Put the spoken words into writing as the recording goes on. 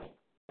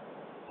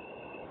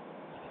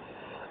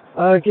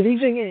Good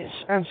evening, it's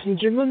Anthony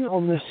Jimman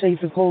on the Save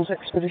the Poles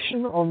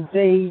expedition on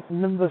day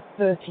number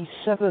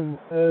 37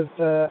 of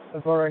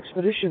our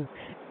expedition.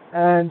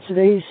 And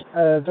today's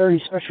a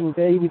very special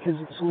day because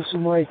it's also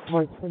my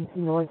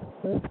 29th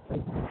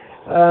birthday.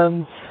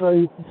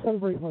 So to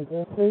celebrate my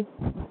birthday,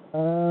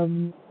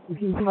 we've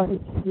decided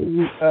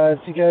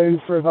to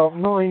go for about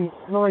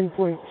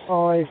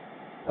 9.5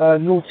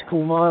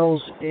 nautical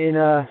miles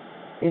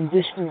in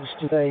distance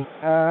today.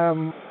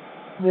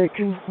 The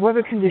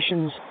weather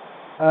conditions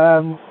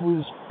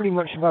was pretty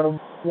much about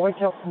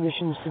whiteout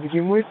conditions to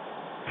begin with,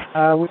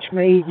 which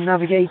made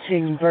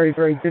navigating very,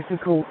 very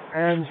difficult,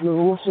 and we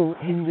were also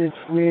hindered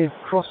with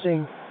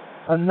crossing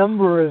a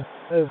number of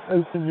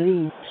open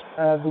leads.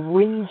 The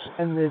winds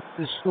and the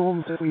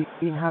storms that we've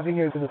been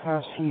having over the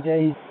past few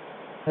days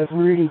have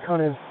really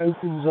kind of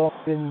opened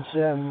up and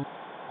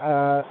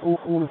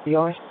all of the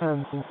ice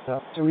pans and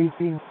stuff. So we've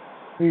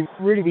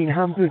really been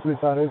hampered with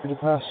that over the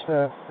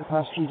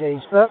past few days.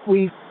 But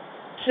we've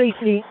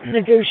safely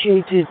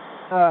negotiated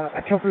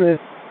a couple of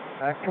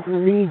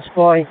leads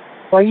by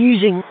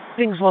using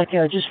things like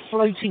just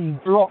floating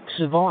blocks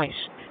of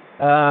ice,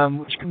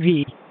 which can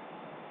be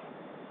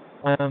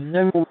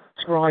no more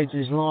described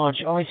as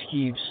large ice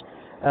cubes,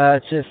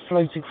 to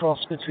float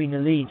across between the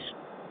leads,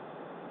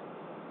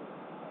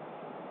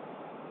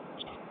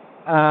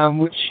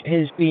 which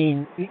has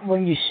been,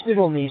 when you stood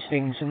on these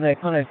things and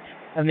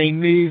they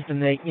moved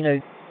and they,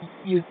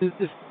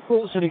 the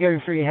thoughts that are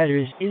going through your head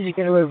is it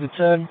going to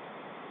overturn?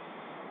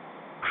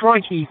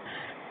 Crikey,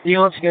 the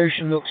Arctic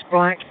Ocean looks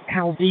black.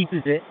 How deep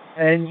is it?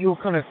 And you're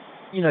kind of,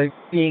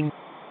 being,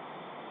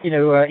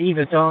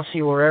 either Darcy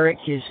or Eric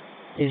is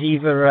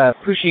either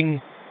pushing,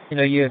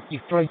 your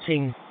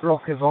floating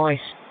block of ice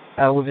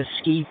with a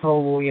ski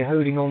pole, or you're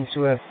holding on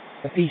to a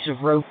piece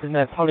of rope and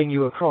they're pulling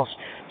you across.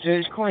 So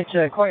it's quite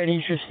an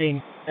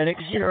interesting and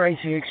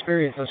exhilarating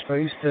experience, I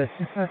suppose, to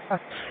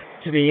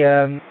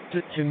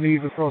to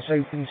move across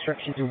open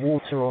stretches of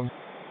water on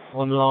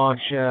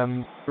large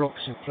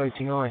blocks of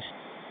floating ice.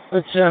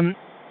 But and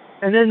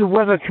then the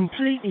weather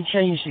completely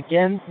changed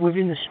again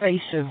within the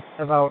space of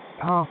about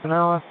half an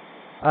hour.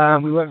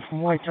 We went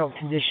from whiteout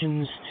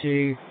conditions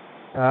to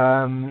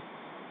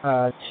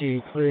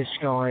clear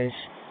skies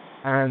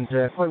and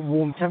quite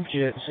warm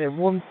temperatures. At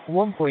one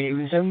point it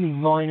was only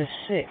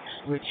 -6,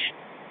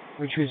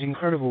 which was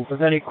incredible. But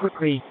then it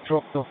quickly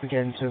dropped off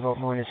again to about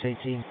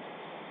 -18.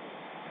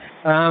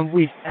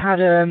 We've had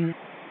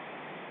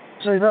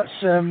so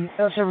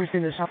that's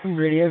everything that's happened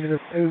really over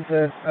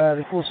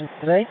the course of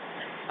today.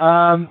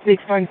 Big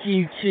thank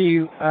you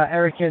to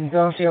Eric and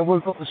Darcy. I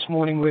woke up this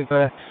morning with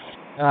a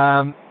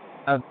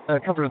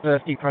couple of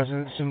birthday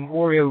presents, some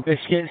Oreo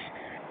biscuits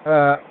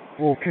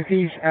or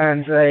cookies,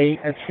 and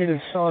a tin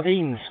of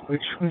sardines,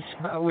 which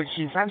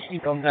has actually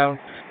gone down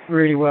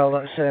really well.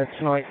 That's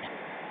tonight's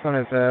kind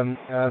of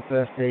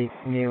birthday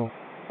meal.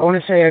 I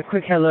want to say a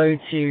quick hello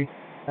to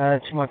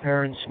my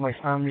parents, my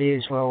family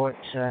as well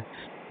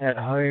at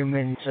home,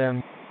 and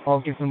I'll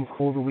give them a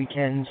call the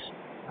weekends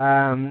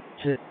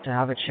to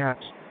have a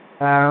chat.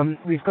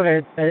 We've got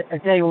a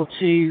day or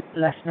two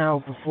left now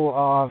before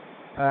our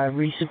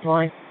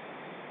resupply.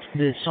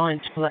 The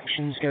science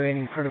collection's going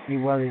incredibly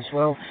well as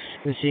well.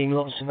 We're seeing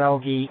lots of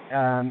algae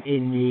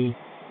in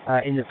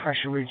the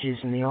pressure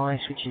ridges and the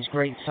ice, which is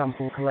great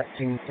sample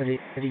collecting for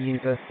the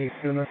University of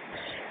Plymouth.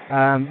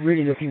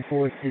 Really looking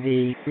forward to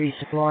the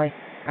resupply,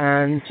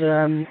 and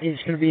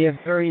it's going to be a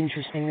very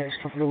interesting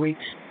next couple of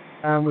weeks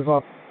with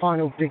our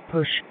final big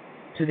push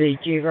to the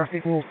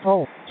geographic North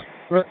Pole.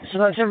 Right, so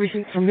that's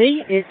everything from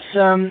me. It's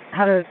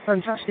had a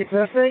fantastic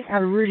birthday,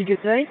 had a really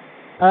good day.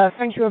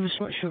 Thank you ever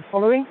so much for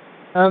following.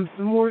 For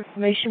more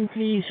information,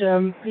 please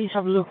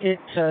have a look at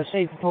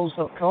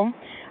SaveThePoles.com,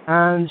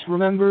 and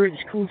remember,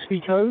 it's cool to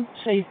be co,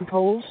 save the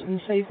poles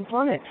and save the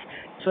planet.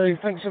 So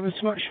thanks ever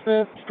so much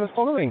for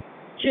following.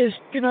 Cheers,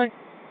 good night.